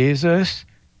in Jesus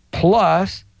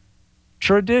plus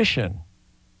tradition.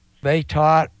 They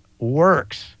taught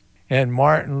works, and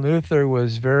Martin Luther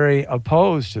was very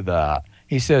opposed to that.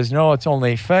 He says, no, it's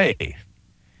only faith.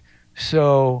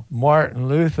 So Martin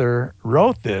Luther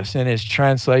wrote this in his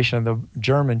translation, the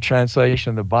German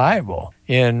translation of the Bible,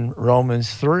 in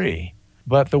Romans 3.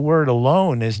 But the word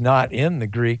alone is not in the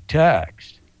Greek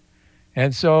text.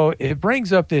 And so it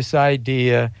brings up this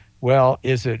idea, well,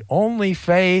 is it only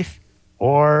faith,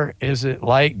 or is it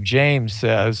like James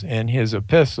says in his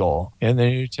epistle in the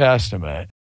New Testament?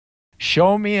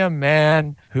 Show me a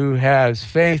man who has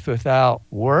faith without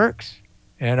works,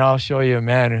 and I'll show you a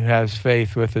man who has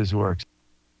faith with his works.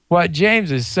 What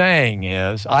James is saying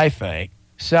is, I think,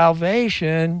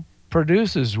 salvation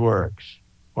produces works,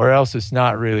 or else it's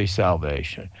not really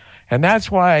salvation. And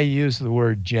that's why I use the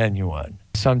word genuine.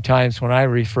 Sometimes when I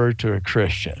refer to a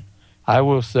Christian, I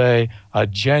will say a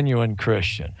genuine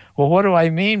Christian. Well, what do I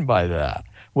mean by that?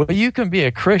 Well, you can be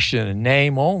a Christian in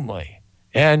name only,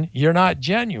 and you're not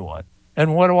genuine.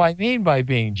 And what do I mean by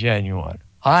being genuine?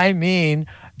 I mean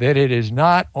that it is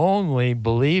not only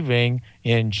believing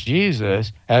in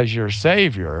Jesus as your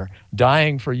Savior,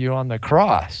 dying for you on the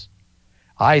cross.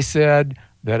 I said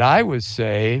that I was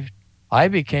saved. I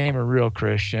became a real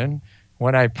Christian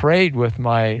when I prayed with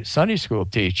my Sunday school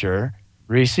teacher,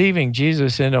 receiving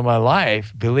Jesus into my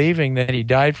life, believing that he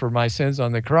died for my sins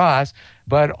on the cross,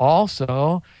 but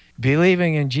also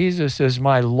believing in Jesus as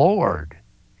my Lord.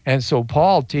 And so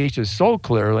Paul teaches so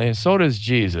clearly, and so does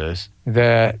Jesus,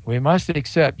 that we must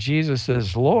accept Jesus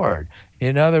as Lord.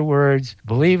 In other words,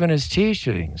 believe in his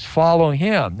teachings, follow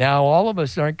him. Now, all of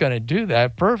us aren't going to do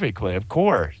that perfectly, of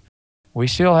course. We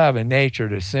still have a nature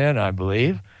to sin, I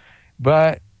believe,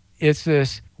 but it's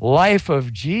this life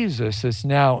of Jesus that's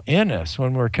now in us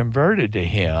when we're converted to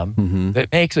him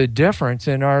that makes a difference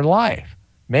in our life,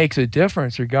 makes a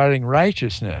difference regarding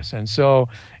righteousness. And so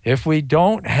if we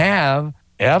don't have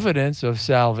evidence of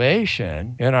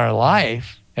salvation in our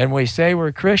life and we say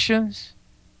we're Christians,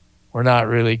 we're not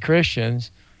really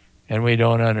Christians, and we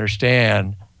don't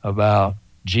understand about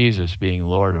Jesus being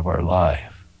Lord of our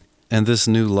life. And this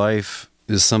new life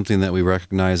is something that we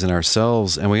recognize in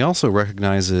ourselves, and we also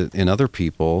recognize it in other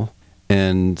people.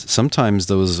 And sometimes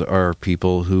those are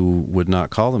people who would not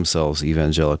call themselves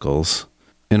evangelicals.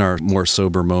 In our more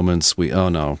sober moments, we're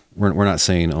not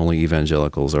saying only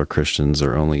evangelicals are Christians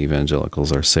or only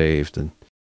evangelicals are saved.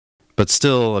 But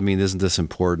still, I mean, isn't this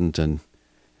important? And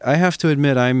I have to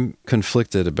admit, I'm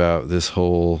conflicted about this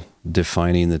whole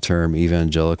defining the term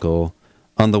evangelical.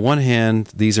 On the one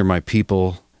hand, these are my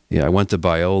people. Yeah, I went to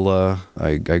Biola.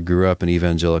 I grew up in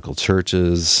evangelical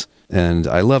churches, and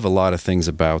I love a lot of things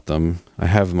about them. I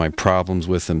have my problems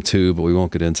with them too, but we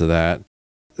won't get into that.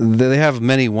 They have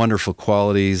many wonderful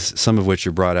qualities, some of which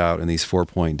are brought out in these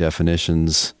 4-point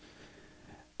definitions.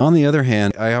 On the other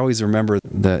hand, I always remember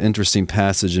the interesting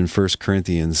passage in 1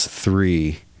 Corinthians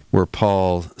 3, where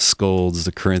Paul scolds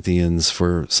the Corinthians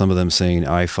for some of them saying,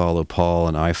 I follow Paul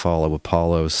and I follow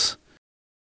Apollos.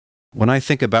 When I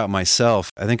think about myself,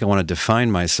 I think I want to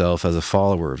define myself as a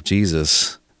follower of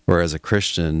Jesus or as a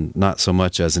Christian, not so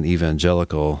much as an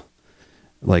evangelical,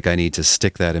 like I need to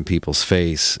stick that in people's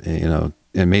face, and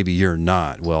maybe you're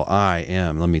not. Well, I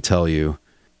am, let me tell you.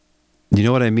 You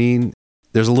know what I mean?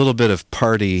 There's a little bit of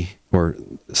party or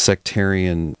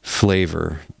sectarian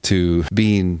flavor to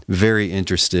being very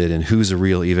interested in who's a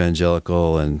real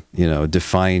evangelical and,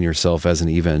 define yourself as an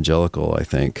evangelical, I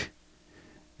think.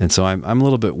 And so I'm a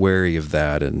little bit wary of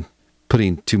that and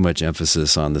putting too much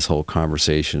emphasis on this whole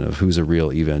conversation of who's a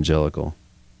real evangelical.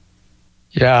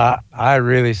 Yeah, I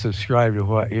really subscribe to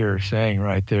what you're saying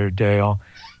right there, Dale.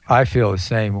 I feel the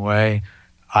same way.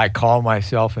 I call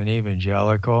myself an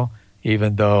evangelical,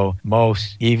 even though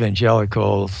most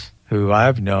evangelicals who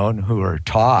I've known who are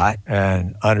taught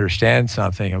and understand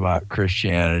something about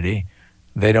Christianity,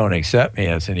 they don't accept me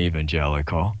as an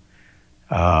evangelical.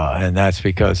 And that's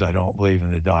because I don't believe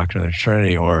in the doctrine of the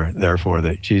Trinity or therefore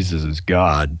that Jesus is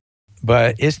God.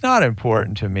 But it's not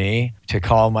important to me to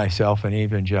call myself an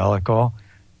evangelical.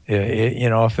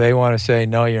 If they want to say,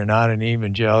 no, you're not an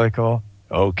evangelical,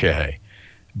 okay.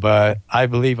 But I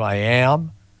believe I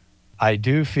am. I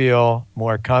do feel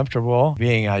more comfortable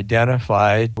being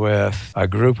identified with a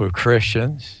group of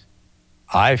Christians.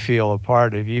 I feel a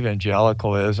part of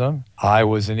evangelicalism. I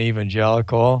was an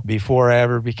evangelical before I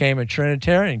ever became a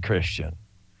Trinitarian Christian.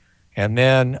 And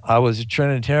then I was a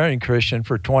Trinitarian Christian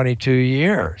for 22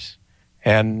 years.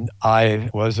 and I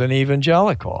was an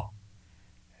evangelical.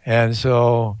 And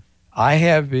so I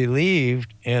have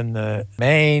believed in the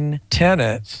main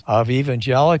tenets of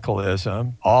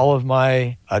evangelicalism all of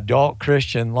my adult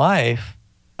Christian life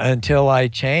until I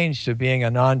changed to being a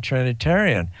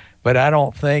non-Trinitarian. But I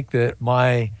don't think that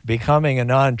my becoming a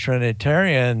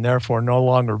non-Trinitarian, therefore no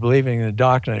longer believing in the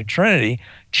doctrine of Trinity,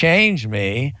 changed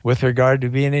me with regard to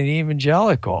being an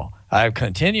evangelical. I've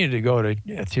continued to go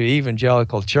to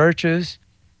evangelical churches.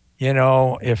 You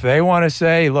know, if they want to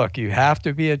say, look, you have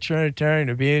to be a Trinitarian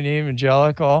to be an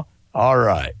evangelical, all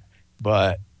right.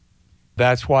 But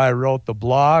that's why I wrote the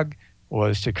blog,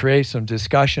 was to create some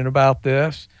discussion about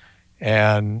this.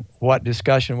 And what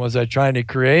discussion was I trying to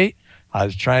create? I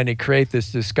was trying to create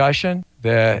this discussion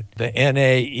that the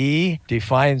NAE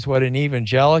defines what an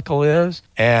evangelical is,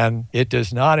 and it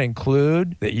does not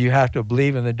include that you have to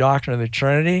believe in the doctrine of the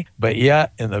Trinity, but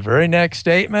yet in the very next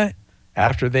statement,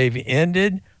 after they've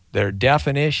ended their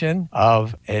definition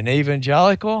of an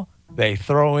evangelical, they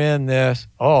throw in this,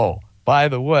 oh, by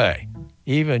the way,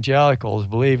 evangelicals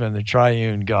believe in the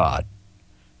triune God.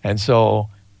 And so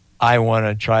I want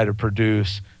to try to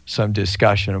produce some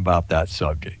discussion about that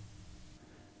subject.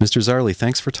 Mr. Zarley,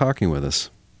 thanks for talking with us.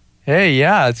 Hey,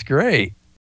 yeah, it's great.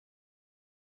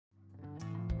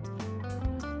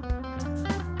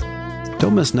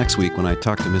 Don't miss next week when I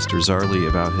talk to Mr. Zarley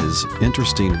about his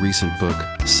interesting recent book,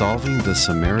 Solving the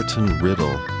Samaritan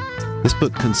Riddle. This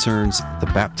book concerns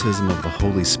the baptism of the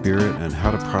Holy Spirit and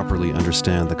how to properly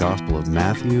understand the Gospel of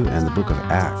Matthew and the book of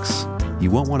Acts.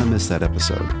 You won't want to miss that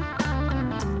episode.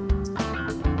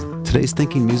 Today's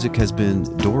Thinking Music has been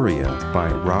Doria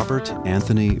by Robert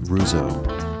Anthony Russo.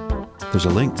 There's a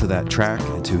link to that track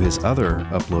and to his other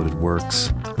uploaded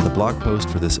works in the blog post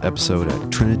for this episode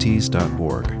at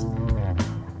trinities.org.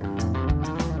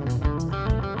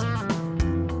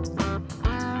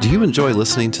 Do you enjoy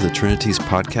listening to the Trinities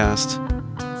podcast?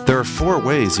 There are 4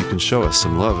 ways you can show us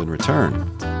some love in return.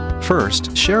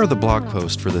 First, share the blog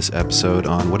post for this episode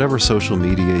on whatever social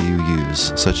media you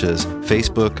use, such as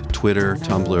Facebook, Twitter,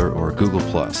 Tumblr, or Google+.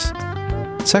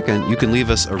 Second, you can leave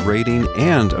us a rating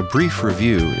and a brief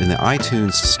review in the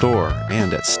iTunes Store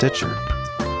and at Stitcher.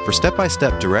 For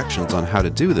step-by-step directions on how to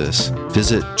do this,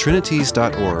 visit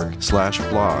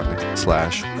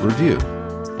trinities.org/blog/review.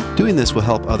 Doing this will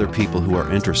help other people who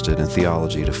are interested in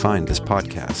theology to find this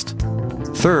podcast.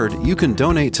 Third, you can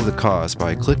donate to the cause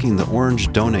by clicking the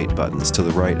orange donate buttons to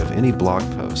the right of any blog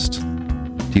post.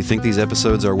 Do you think these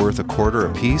episodes are worth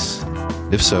 $0.25 apiece?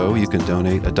 If so, you can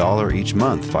donate $1 each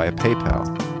month via PayPal.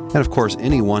 And of course,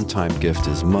 any one-time gift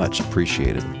is much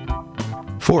appreciated.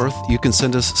 Fourth, you can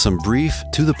send us some brief,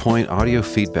 to-the-point audio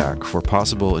feedback for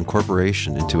possible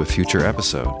incorporation into a future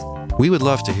episode. We would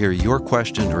love to hear your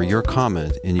question or your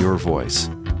comment in your voice.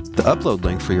 The upload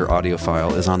link for your audio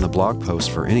file is on the blog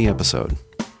post for any episode.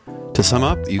 To sum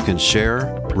up, you can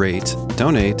share, rate,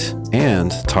 donate,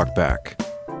 and talk back.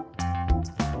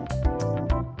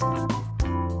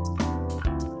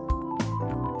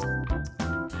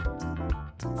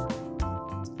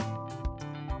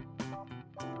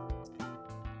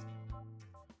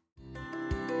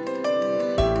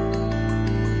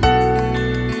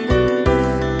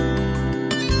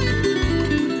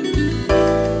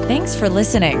 Thanks for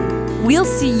listening. We'll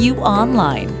see you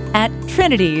online at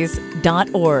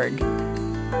trinities.org.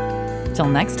 Till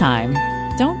next time,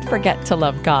 don't forget to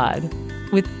love God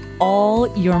with all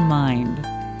your mind.